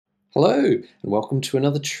Hello and welcome to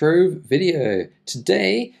another TROVE video.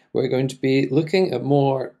 Today we're going to be looking at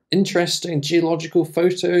more interesting geological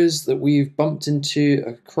photos that we've bumped into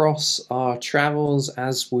across our travels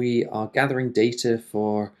as we are gathering data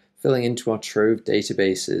for filling into our TROVE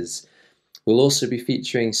databases. We'll also be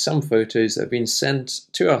featuring some photos that have been sent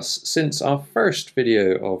to us since our first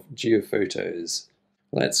video of geophotos.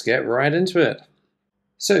 Let's get right into it.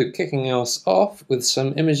 So, kicking us off with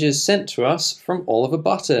some images sent to us from Oliver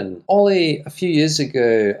Button. Ollie, a few years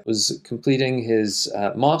ago, was completing his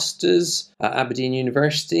master's at Aberdeen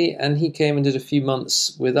University, and he came and did a few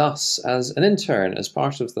months with us as an intern as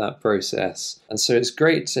part of that process. And so it's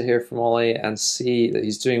great to hear from Ollie and see that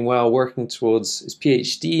he's doing well, working towards his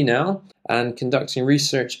PhD now and conducting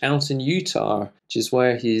research out in Utah, which is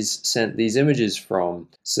where he's sent these images from.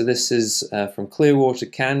 So this is from Clearwater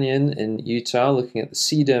Canyon in Utah, looking at the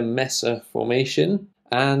Cedar Mesa Formation.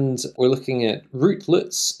 And we're looking at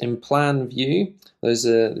rootlets in plan view. Those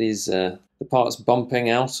are the parts bumping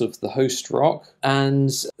out of the host rock.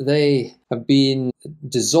 And they have been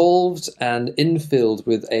dissolved and infilled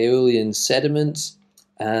with aeolian sediment.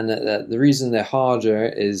 And the reason they're harder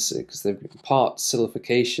is because they're part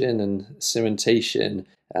silification and cementation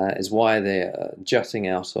is why they're jutting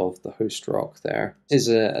out of the host rock there. Here's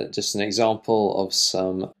just an example of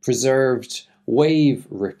some preserved wave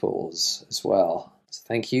ripples as well. So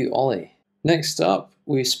thank you, Ollie. Next up,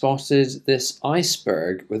 we spotted this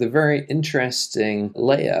iceberg with a very interesting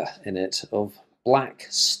layer in it of black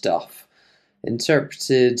stuff,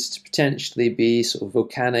 interpreted to potentially be sort of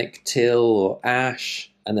volcanic till or ash.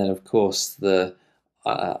 And then, of course, the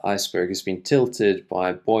iceberg has been tilted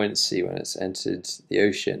by buoyancy when it's entered the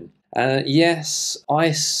ocean. Yes,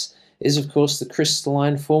 ice is, of course, the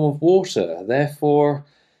crystalline form of water. Therefore,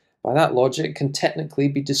 by that logic, can technically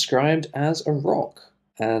be described as a rock.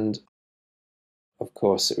 And, of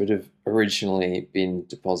course, it would have originally been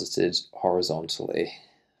deposited horizontally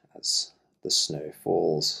as the snow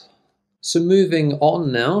falls. So moving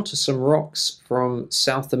on now to some rocks from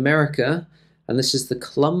South America. And this is the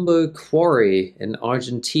Colombo Quarry in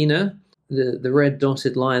Argentina. The red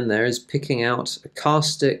dotted line there is picking out a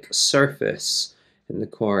karstic surface in the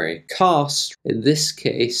quarry. Karst, in this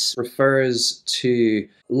case, refers to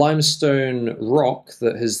limestone rock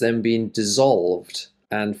that has then been dissolved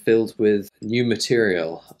and filled with new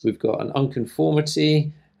material. We've got an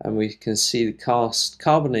unconformity, and we can see the karst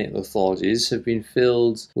carbonate lithologies have been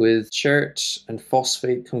filled with chert and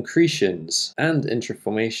phosphate concretions and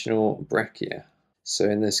intraformational breccia. So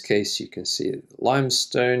in this case, you can see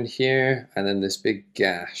limestone here, and then this big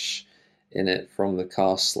gash in it from the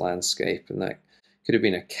karst landscape. And that could have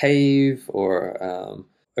been a cave or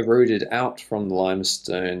eroded out from the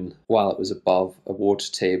limestone while it was above a water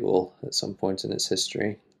table at some point in its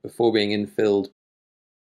history, before being infilled.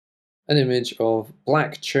 An image of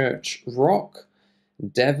Black Church Rock,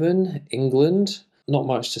 Devon, England. Not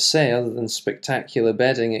much to say other than spectacular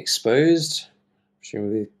bedding exposed,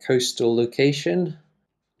 presumably coastal location.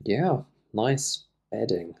 Yeah, nice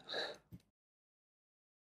bedding.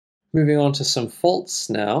 Moving on to some faults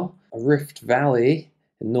now. A rift valley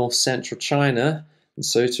in north-central China. And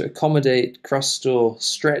so to accommodate crustal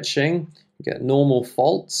stretching, you get normal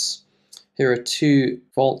faults. Here are two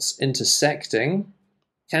faults intersecting.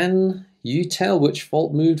 Can you tell which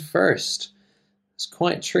fault moved first? It's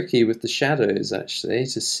quite tricky with the shadows, actually,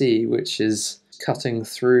 to see which is cutting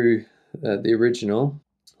through the original.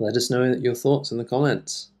 Let us know your thoughts in the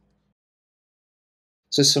comments.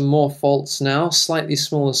 So some more faults now, slightly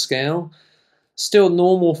smaller scale. Still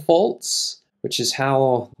normal faults, which is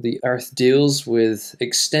how the Earth deals with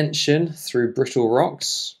extension through brittle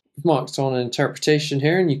rocks. We've marked on an interpretation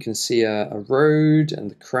here, and you can see a road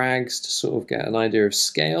and the crags to sort of get an idea of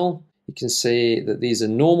scale. You can see that these are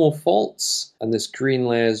normal faults, and this green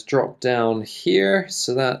layer has dropped down here,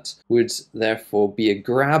 so that would therefore be a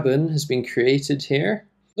graben has been created here.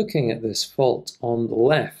 Looking at this fault on the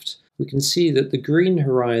left, we can see that the green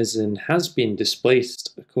horizon has been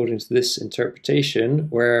displaced according to this interpretation,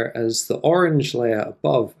 whereas the orange layer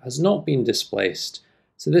above has not been displaced.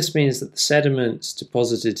 So this means that the sediments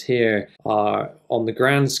deposited here are, on the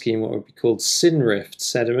grand scheme, what would be called synrift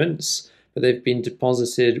sediments, but they've been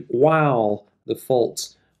deposited while the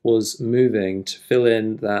fault was moving to fill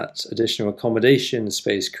in that additional accommodation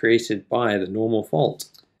space created by the normal fault.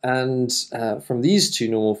 And from these two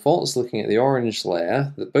normal faults, looking at the orange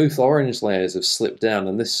layer, that both orange layers have slipped down,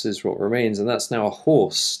 and this is what remains, and that's now a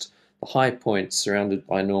horst, the high point surrounded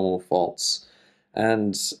by normal faults.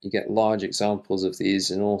 And you get large examples of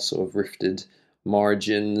these in all sort of rifted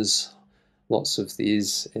margins, lots of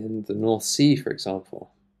these in the North Sea, for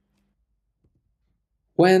example.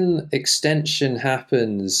 When extension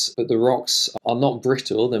happens, but the rocks are not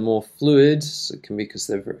brittle, they're more fluid, so it can be because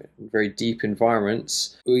they're very, very deep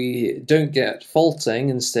environments, we don't get faulting,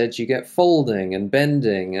 instead you get folding and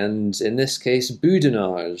bending, and in this case,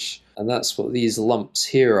 boudinage. And that's what these lumps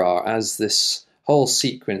here are, as this whole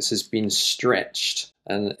sequence has been stretched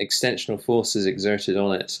and extensional forces exerted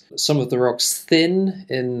on it. Some of the rocks thin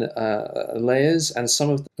in layers, and some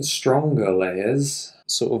of the stronger layers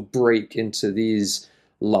sort of break into these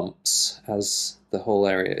lumps as the whole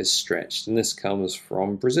area is stretched, and this comes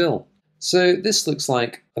from Brazil. So this looks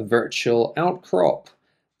like a virtual outcrop,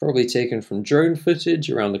 probably taken from drone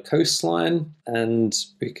footage around the coastline, and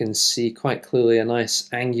we can see quite clearly a nice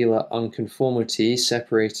angular unconformity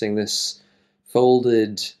separating this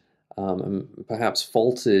folded and perhaps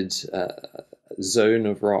faulted zone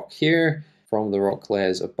of rock here from the rock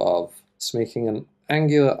layers above. It's making an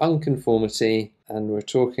angular unconformity, and we're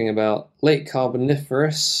talking about late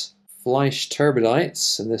Carboniferous Fleisch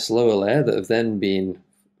turbidites in this lower layer that have then been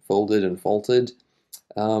folded and faulted,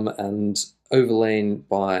 and overlain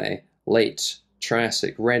by late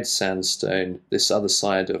Triassic red sandstone, this other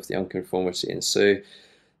side of the unconformity. And so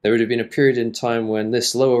there would have been a period in time when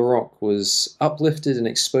this lower rock was uplifted and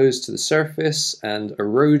exposed to the surface and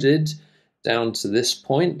eroded down to this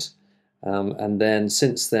point. And then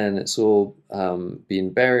since then it's all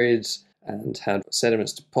been buried and had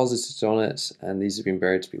sediments deposited on it, and these have been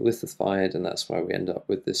buried to be lithified, and that's why we end up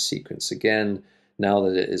with this sequence again, now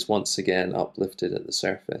that it is once again uplifted at the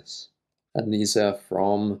surface. And these are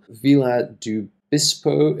from Vila do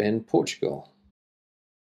Bispo in Portugal.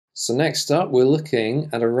 So next up, we're looking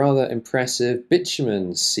at a rather impressive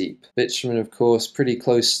bitumen seep. Bitumen, of course, pretty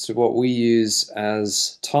close to what we use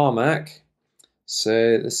as tarmac.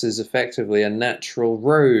 So this is effectively a natural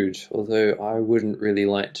road, although I wouldn't really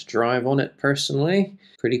like to drive on it personally.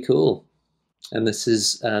 Pretty cool. And this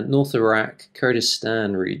is North Iraq,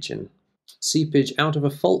 Kurdistan region. Seepage out of a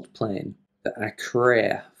fault plain, the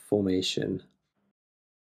Akre Formation.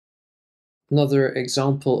 Another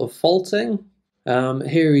example of faulting.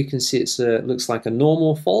 Here you can see it looks like a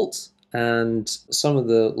normal fault, and some of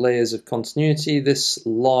the layers of continuity, this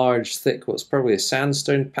large, thick, what's probably a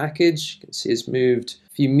sandstone package, you can see is moved a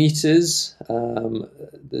few meters,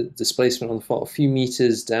 the displacement on the fault a few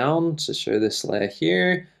meters down to show this layer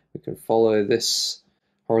here. We can follow this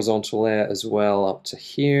horizontal layer as well up to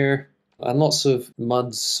here. And lots of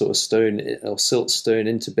mud sort of stone or siltstone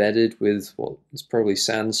interbedded with what is probably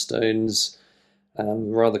sandstones.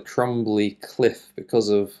 Rather crumbly cliff because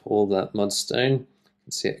of all that mudstone. You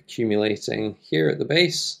can see it accumulating here at the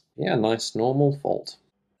base. Yeah, nice normal fault.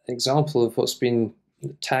 Example of what's been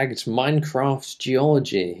tagged Minecraft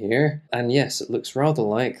geology here. And yes, it looks rather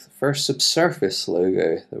like the first Subsurface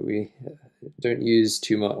logo that we don't use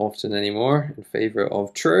too much often anymore in favor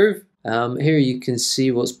of TROVE. Here you can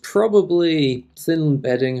see what's probably thin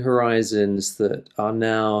bedding horizons that are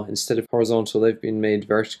now, instead of horizontal, they've been made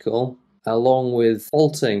vertical, along with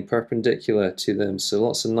faulting perpendicular to them, so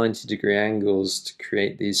lots of 90-degree angles to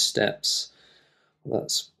create these steps.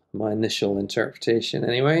 That's my initial interpretation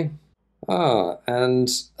anyway. And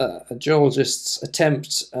a geologist's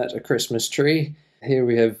attempt at a Christmas tree. Here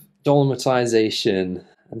we have dolomitization,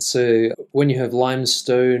 and so when you have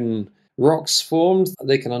limestone rocks formed,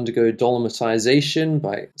 they can undergo dolomitization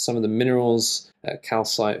by some of the minerals,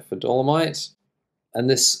 calcite for dolomite. And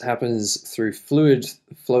this happens through fluid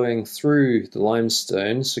flowing through the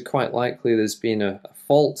limestone. So quite likely there's been a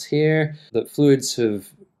fault here that fluids have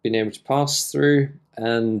been able to pass through.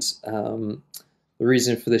 And the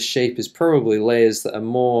reason for this shape is probably layers that are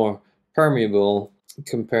more permeable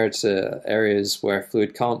compared to areas where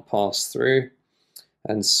fluid can't pass through.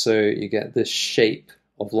 And so you get this shape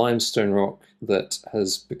of limestone rock that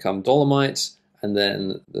has become dolomite, and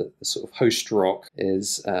then the sort of host rock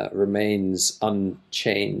remains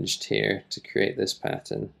unchanged here to create this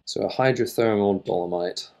pattern. So a hydrothermal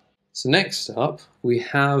dolomite. So next up, we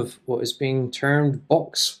have what is being termed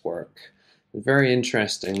boxwork. Very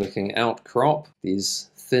interesting looking outcrop, these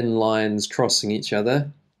thin lines crossing each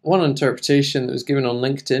other. One interpretation that was given on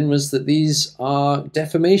LinkedIn was that these are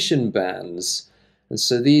deformation bands. And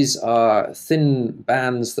so these are thin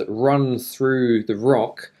bands that run through the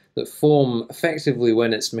rock that form effectively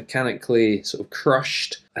when it's mechanically sort of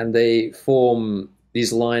crushed, and they form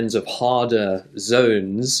these lines of harder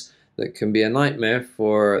zones that can be a nightmare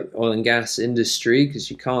for oil and gas industry because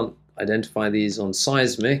you can't identify these on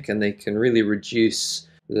seismic, and they can really reduce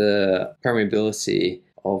the permeability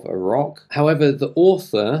of a rock. However, the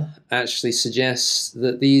author actually suggests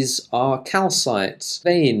that these are calcite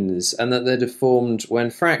veins and that they're deformed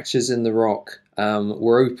when fractures in the rock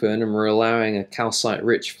were open and were allowing a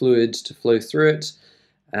calcite-rich fluid to flow through it,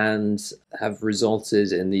 and have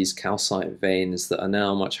resulted in these calcite veins that are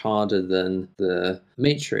now much harder than the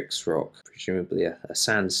matrix rock, presumably a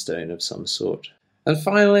sandstone of some sort. And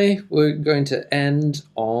finally, we're going to end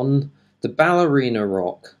on the ballerina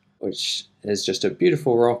rock, which is just a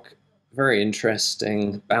beautiful rock, very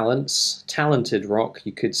interesting balance, talented rock,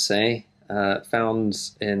 you could say,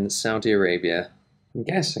 found in Saudi Arabia. I'm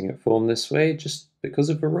guessing it formed this way just because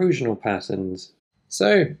of erosional patterns.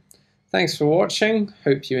 So, thanks for watching,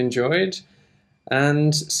 hope you enjoyed,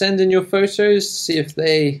 and send in your photos to see if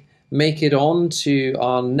they make it on to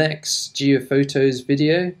our next geophotos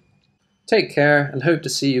video. Take care and hope to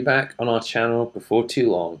see you back on our channel before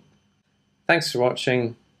too long. Thanks for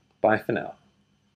watching, bye for now.